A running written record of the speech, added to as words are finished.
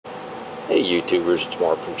Hey YouTubers, it's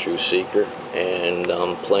Mark from TruthSeeker, and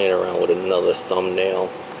I'm playing around with another thumbnail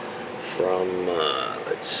from,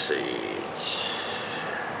 let's see,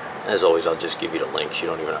 as always I'll just give you the links, you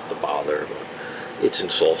don't even have to bother, but it's in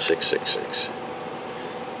Sol 666.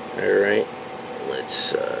 Alright,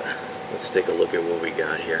 let's take a look at what we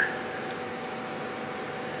got here.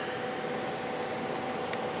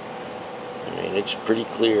 I mean, it's pretty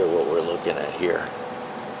clear what we're looking at here.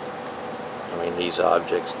 I mean, these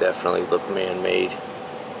objects definitely look man-made.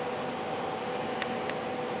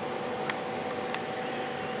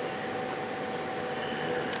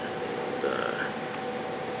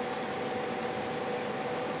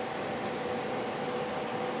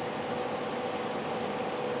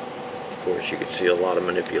 Of course, you can see a lot of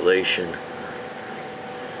manipulation.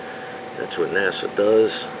 That's what NASA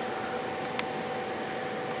does.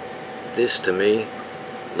 This, to me,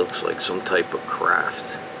 looks like some type of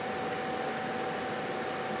craft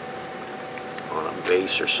on a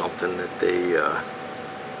base or something that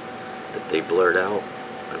they blurred out.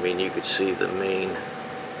 I mean, you could see the main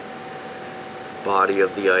body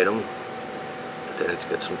of the item, but then it's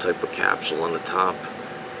got some type of capsule on the top.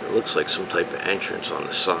 It looks like some type of entrance on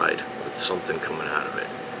the side with something coming out of it.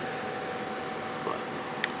 But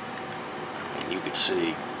I mean, you could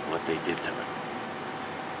see what they did to it.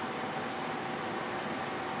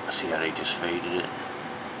 See how they just faded it?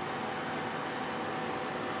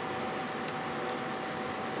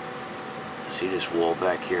 See this wall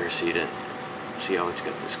back here? See how it's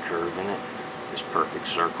got this curve in it? This perfect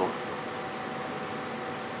circle.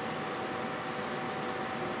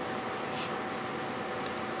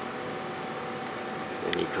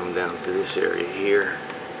 Then you come down to this area here.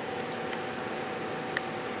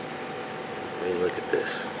 I mean, look at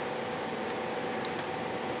this.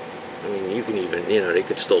 I mean, you can even, you know, they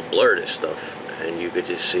could still blur this stuff, and you could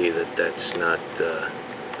just see that that's not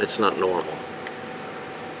normal.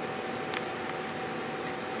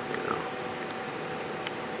 You know.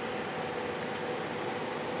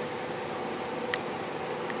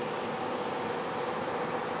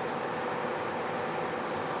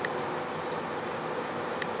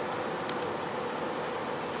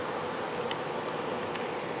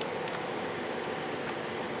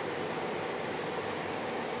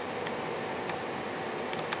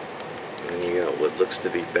 And you got what looks to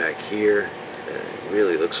be back here. It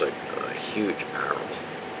really looks like a huge barrel.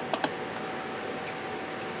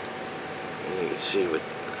 And you can see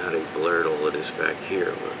how they blurred all of this back here,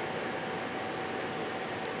 but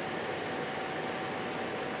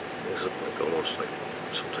these look like almost like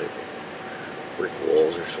some type of brick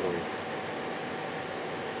walls or something.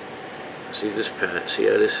 See this path? See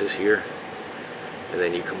how this is here? And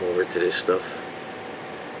then you come over to this stuff.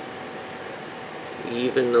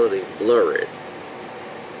 Even though they blur it,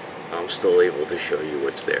 I'm still able to show you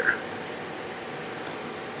what's there.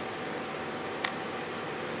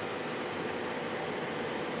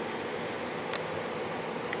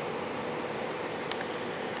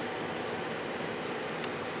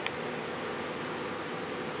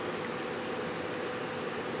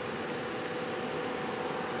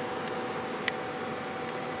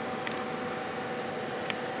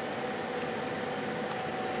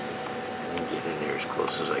 Get in there as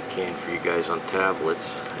close as I can for you guys on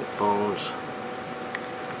tablets and phones.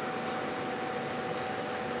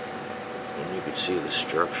 And you can see the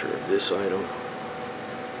structure of this item.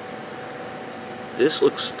 This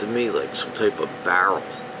looks to me like some type of barrel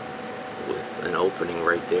with an opening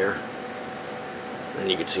right there. And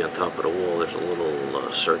you can see on top of the wall there's a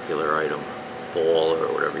little circular item, ball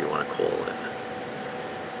or whatever you want to call it.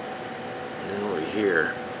 And then over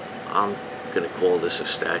here, I'm going to call this a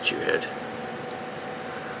statue head.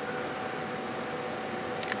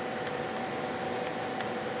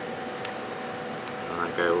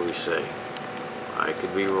 Like I always say, I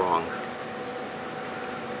could be wrong.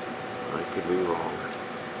 I could be wrong.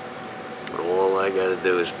 But all I gotta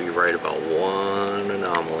do is be right about one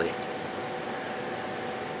anomaly.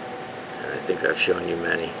 And I think I've shown you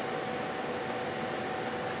many.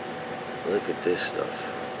 Look at this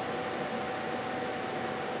stuff.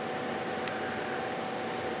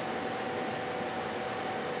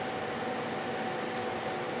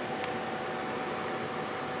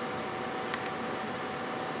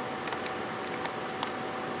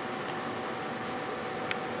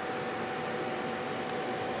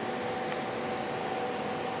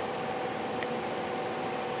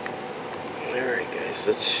 Alright guys,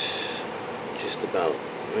 that's just about,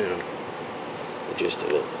 you know, the gist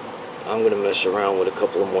of it. I'm going to mess around with a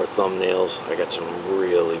couple of more thumbnails. I got some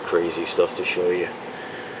really crazy stuff to show you.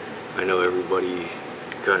 I know everybody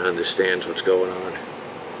kind of understands what's going on.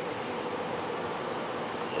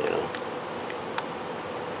 You know,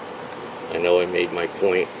 I know I made my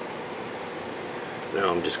point. Now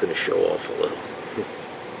I'm just going to show off a little.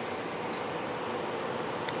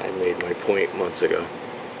 I made my point months ago.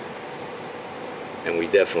 And we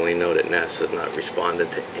definitely know that NASA's not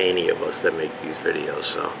responded to any of us that make these videos,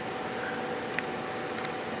 so.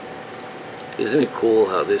 Isn't it cool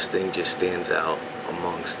how this thing just stands out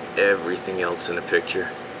amongst everything else in the picture?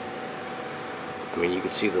 I mean, you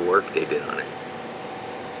can see the work they did on it.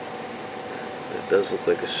 It does look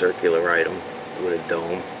like a circular item with a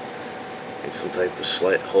dome and some type of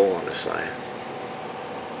slit hole on the side.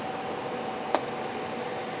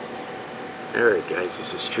 Alright guys,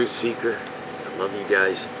 this is Truth Seeker. I love you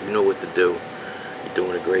guys. You know what to do. You're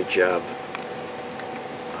doing a great job.